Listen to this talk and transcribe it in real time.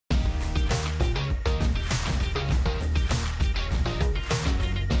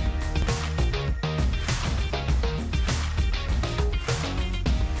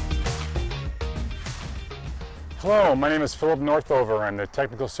Hello, my name is Philip Northover. I'm the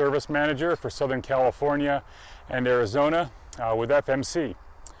Technical Service Manager for Southern California and Arizona with FMC.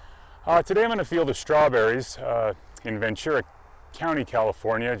 Today I'm in a field of strawberries in Ventura County,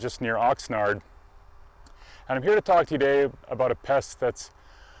 California, just near Oxnard. And I'm here to talk to you today about a pest that's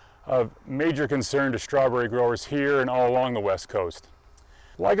of major concern to strawberry growers here and all along the West Coast.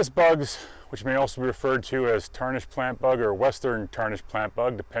 Lygus bugs, which may also be referred to as tarnished plant bug or western tarnished plant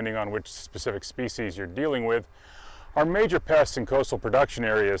bug, depending on which specific species you're dealing with, are major pests in coastal production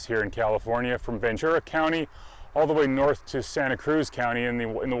areas here in California, from Ventura County all the way north to Santa Cruz County in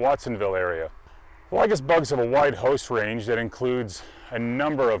the Watsonville area. Lygus bugs have a wide host range that includes a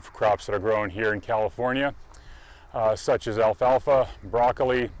number of crops that are grown here in California, such as alfalfa,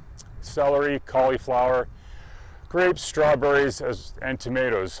 broccoli, celery, cauliflower, grapes, strawberries, and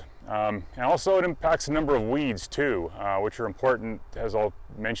tomatoes. And also it impacts a number of weeds too, which are important, as I'll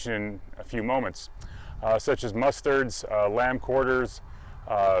mention in a few moments, such as mustards, lamb quarters,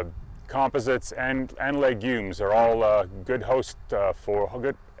 composites, and legumes are all good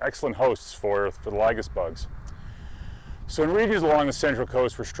excellent hosts for the Lygus bugs. So in regions along the Central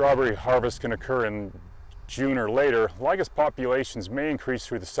Coast where strawberry harvest can occur in June or later, Lygus populations may increase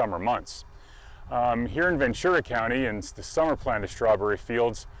through the summer months. Here in Ventura County, in the summer planted strawberry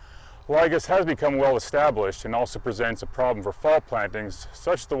fields, Lygus has become well established and also presents a problem for fall plantings,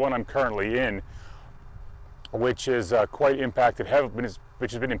 such as the one I'm currently in, which is has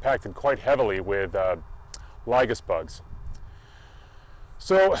been impacted quite heavily with Lygus bugs.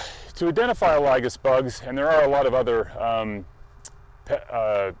 So to identify Lygus bugs, and there are a lot of other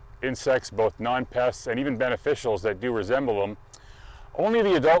insects, both non-pests and even beneficials that do resemble them, only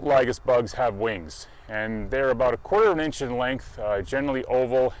the adult Lygus bugs have wings, and they're about 1/4 of an inch in length, generally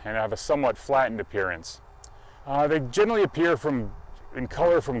oval, and have a somewhat flattened appearance. They generally appear in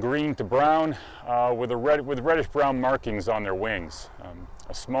color from green to brown, with reddish-brown markings on their wings.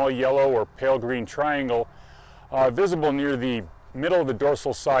 A small yellow or pale green triangle visible near the middle of the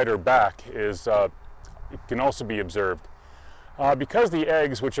dorsal side or back it can also be observed. Because the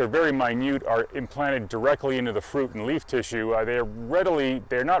eggs, which are very minute, are implanted directly into the fruit and leaf tissue,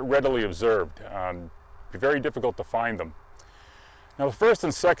 they're not readily observed. It's very difficult to find them. Now, the first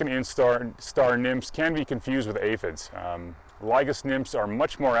and second instar nymphs can be confused with aphids. Lygus nymphs are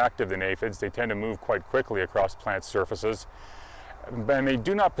much more active than aphids. They tend to move quite quickly across plant surfaces, and they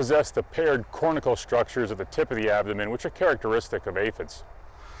do not possess the paired cornical structures at the tip of the abdomen, which are characteristic of aphids.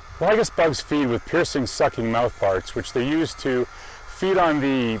 Lygus bugs feed with piercing, sucking mouthparts, which they use to feed on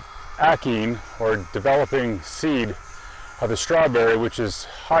the achene, or developing seed, of the strawberry, which is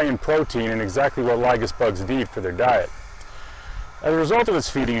high in protein and exactly what Lygus bugs need for their diet. As a result of this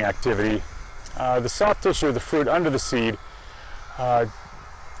feeding activity, the soft tissue of the fruit under the seed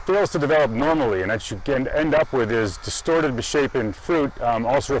fails to develop normally, and what you can end up with is distorted, misshapen fruit,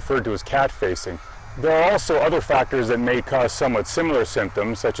 also referred to as cat facing. There are also other factors that may cause somewhat similar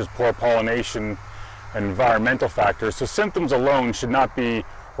symptoms, such as poor pollination and environmental factors, so symptoms alone should not be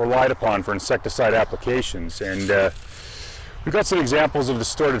relied upon for insecticide applications. And we've got some examples of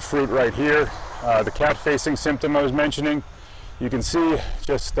distorted fruit right here. The cat facing symptom I was mentioning, you can see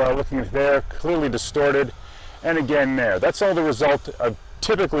just looking at there, clearly distorted, and again there. That's all the result of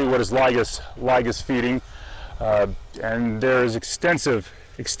typically what is Lygus feeding, and there is extensive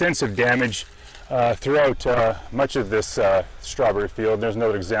damage throughout much of this strawberry field. There's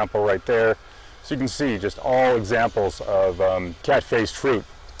another example right there. So you can see just all examples of cat-faced fruit.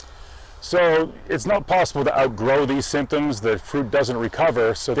 So it's not possible to outgrow these symptoms. The fruit doesn't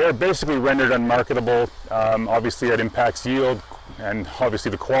recover, so they're basically rendered unmarketable. Obviously that impacts yield, and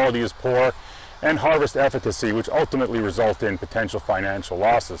obviously the quality is poor, and harvest efficacy, which ultimately result in potential financial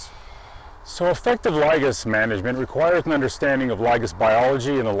losses. So effective Lygus management requires an understanding of Lygus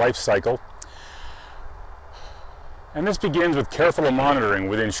biology and the life cycle. And this begins with careful monitoring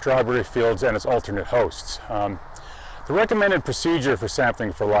within strawberry fields and its alternate hosts. The recommended procedure for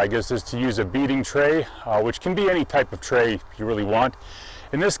sampling for Lygus is to use a beading tray, which can be any type of tray you really want.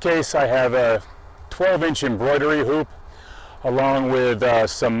 In this case, I have a 12-inch embroidery hoop, along with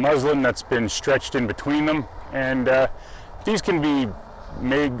some muslin that's been stretched in between them. And these can be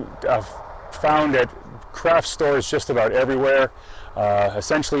found at craft stores just about everywhere.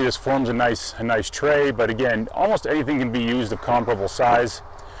 Essentially this forms a nice tray, but again, almost anything can be used of comparable size,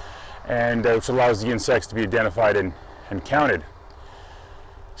 and which allows the insects to be identified and counted.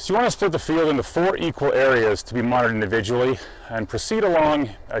 So you want to split the field into 4 equal areas to be monitored individually, and proceed along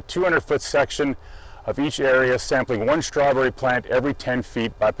a 200-foot section of each area, sampling 1 strawberry plant every 10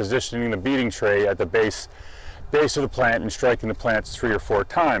 feet by positioning the beading tray at the base of the plant and striking the plants 3 or 4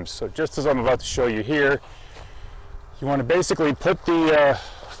 times. So just as I'm about to show you here, You want to basically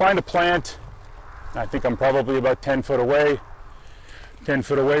find a plant. I think I'm probably about 10 foot away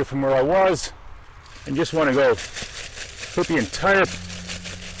from where I was, and just want to go put the entire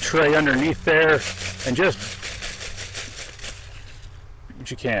tray underneath there and just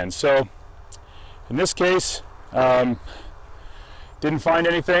what you can. So in this case, didn't find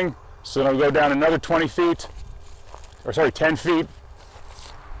anything, so I'll go down another 10 feet,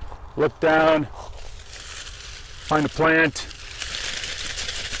 look down, find a plant,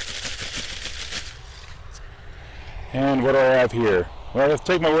 and what do I have here? Well, let's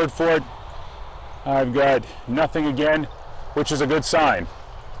take my word for it. I've got nothing again, which is a good sign.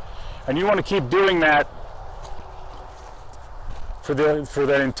 And you want to keep doing that for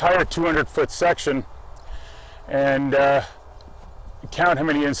that entire 200-foot section, and count how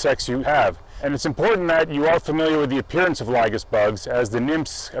many insects you have. And it's important that you are familiar with the appearance of Lygus bugs, as the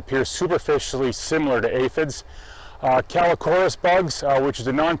nymphs appear superficially similar to aphids. Calicorus bugs, which is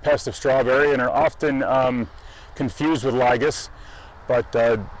a non-pest of strawberry and are often confused with Lygus, but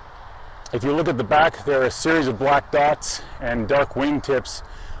if you look at the back, there are a series of black dots and dark wingtips,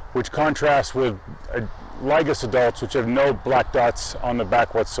 which contrast with Lygus adults, which have no black dots on the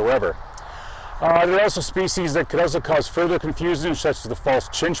back whatsoever. There are also species that could also cause further confusion, such as the false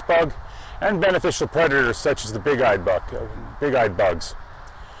chinch bug, and beneficial predators such as the big-eyed bugs.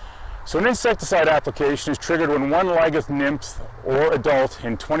 So an insecticide application is triggered when one Lygus nymph or adult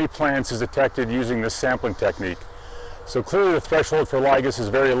in 20 plants is detected using this sampling technique. So clearly the threshold for Lygus is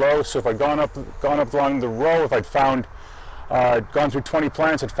very low, so if I'd gone up along the row, if I'd found gone through 20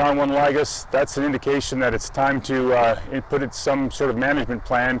 plants, had found one Lygus, that's an indication that it's time to put some sort of management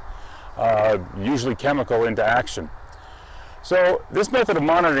plan, usually chemical, into action. So this method of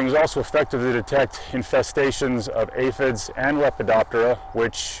monitoring is also effective to detect infestations of aphids and Lepidoptera,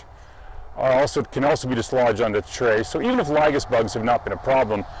 which can also be dislodged onto the tray. So even if Lygus bugs have not been a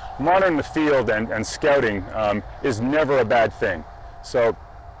problem, monitoring the field and scouting is never a bad thing. So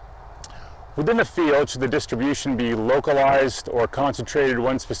within the field, should the distribution be localized or concentrated in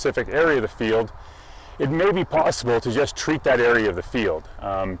one specific area of the field, it may be possible to just treat that area of the field.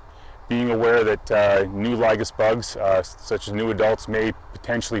 Being aware that new Lygus bugs, such as new adults, may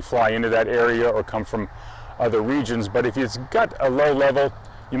potentially fly into that area or come from other regions, but if it's got a low level,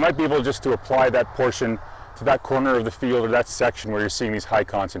 you might be able just to apply that portion to that corner of the field or that section where you're seeing these high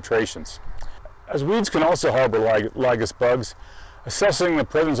concentrations. As weeds can also harbor Lygus bugs, assessing the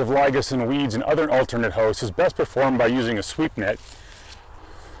presence of Lygus in weeds and other alternate hosts is best performed by using a sweep net,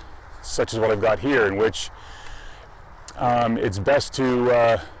 such as what I've got here, in which it's best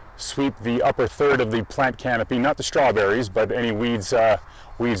to sweep the upper third of the plant canopy, not the strawberries, but any weeds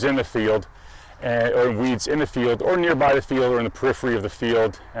in the field, or weeds in the field or nearby the field or in the periphery of the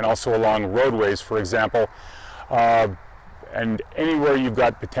field, and also along roadways, for example, and anywhere you've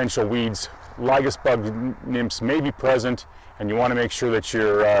got potential weeds. Lygus bug nymphs may be present, and you want to make sure that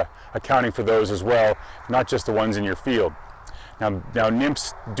you're accounting for those as well, not just the ones in your field. Now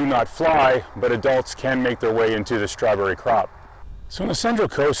nymphs do not fly, but adults can make their way into the strawberry crop. So in the Central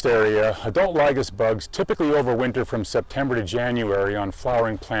Coast area, adult Lygus bugs typically overwinter from September to January on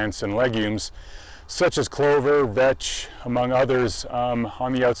flowering plants and legumes, such as clover, vetch, among others,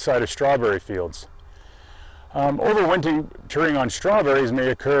 on the outside of strawberry fields. Overwintering on strawberries may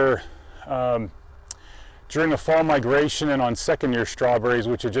occur during the fall migration and on second-year strawberries,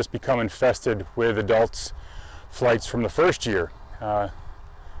 which have just become infested with adults' flights from the first year.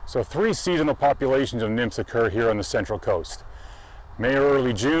 So 3 seasonal populations of nymphs occur here on the Central Coast: May or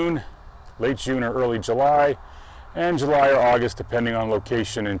early June, late June or early July, and July or August, depending on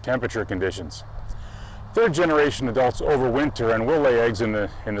location and temperature conditions. Third-generation adults overwinter and will lay eggs in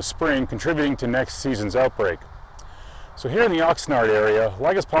the spring, contributing to next season's outbreak. So here in the Oxnard area,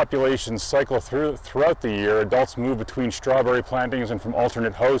 Lygus populations cycle throughout the year. Adults move between strawberry plantings and from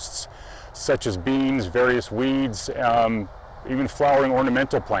alternate hosts, such as beans, various weeds, even flowering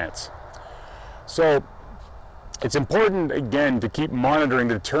ornamental plants. So it's important, again, to keep monitoring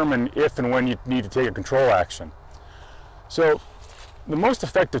to determine if and when you need to take a control action. So the most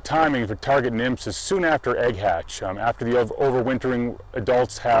effective timing for target nymphs is soon after egg hatch, after the overwintering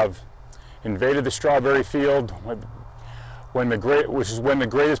adults have invaded the strawberry field, which is when the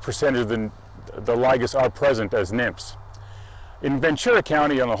greatest percentage of the Lygus are present as nymphs. In Ventura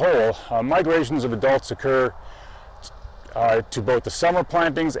County on the whole, migrations of adults occur to both the summer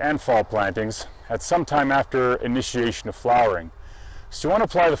plantings and fall plantings at some time after initiation of flowering. So you want to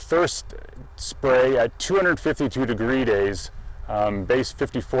apply the first spray at 252 degree days, base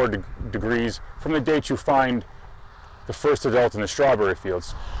 54 degrees, from the date you find the first adult in the strawberry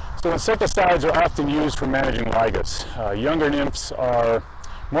fields. So insecticides are often used for managing Lygus. Younger nymphs are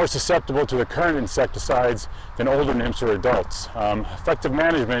more susceptible to the current insecticides than older nymphs or adults. Effective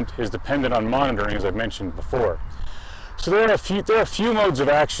management is dependent on monitoring, as I've mentioned before. So there are a few modes of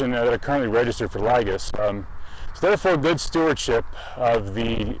action that are currently registered for Lygus. So therefore, good stewardship of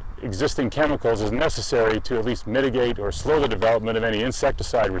the existing chemicals is necessary to at least mitigate or slow the development of any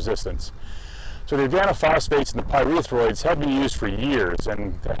insecticide resistance. So the organophosphates and the pyrethroids have been used for years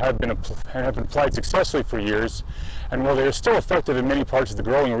and have been applied successfully for years. And while they are still effective in many parts of the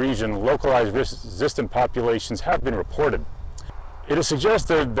growing region, localized resistant populations have been reported. It is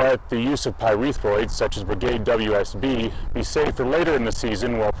suggested that the use of pyrethroids, such as Brigade WSB, be saved for later in the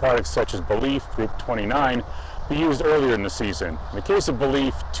season, while products such as Belief, Group 29, be used earlier in the season. In the case of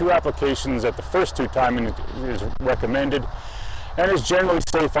Belief, 2 applications at the first 2 timing is recommended, and is generally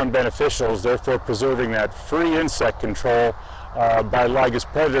safe on beneficials, therefore preserving that free insect control by Lygus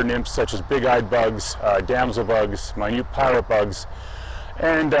predator nymphs such as big-eyed bugs, damsel bugs, minute pirate bugs,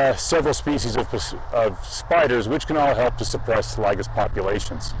 and several species of spiders, which can all help to suppress Lygus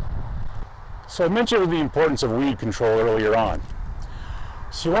populations. So I mentioned the importance of weed control earlier on.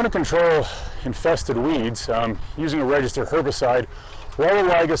 So you want to control infested weeds using a registered herbicide while the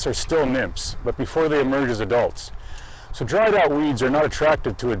Lygus are still nymphs, but before they emerge as adults. So dried out weeds are not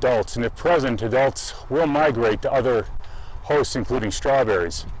attractive to adults, and if present, adults will migrate to other hosts, including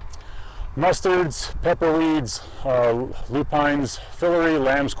strawberries. Mustards, pepperweeds, lupines, fillery,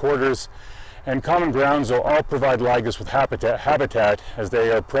 lamb's quarters, and common grounds will all provide Lygus with habitat as they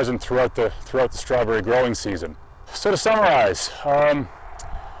are present throughout the strawberry growing season. So to summarize,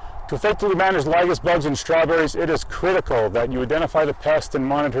 to effectively manage Lygus bugs in strawberries, it is critical that you identify the pest and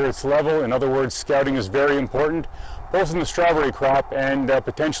monitor its level. In other words, scouting is very important, both in the strawberry crop and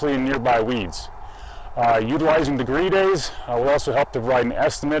potentially in nearby weeds. Utilizing degree days will also help to provide an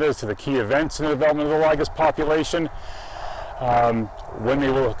estimate as to the key events in the development of the Lygus population, when they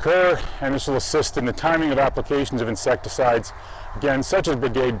will occur, and this will assist in the timing of applications of insecticides, again, such as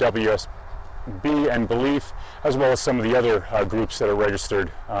Brigade WSB and Belief, as well as some of the other groups that are registered,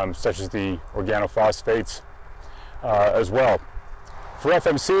 such as the organophosphates as well. For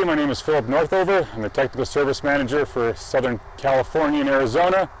FMC, my name is Philip Northover. I'm the Technical Service Manager for Southern California and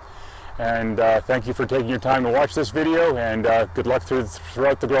Arizona. And thank you for taking your time to watch this video, and good luck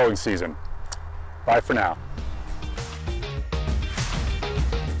throughout the growing season. Bye for now.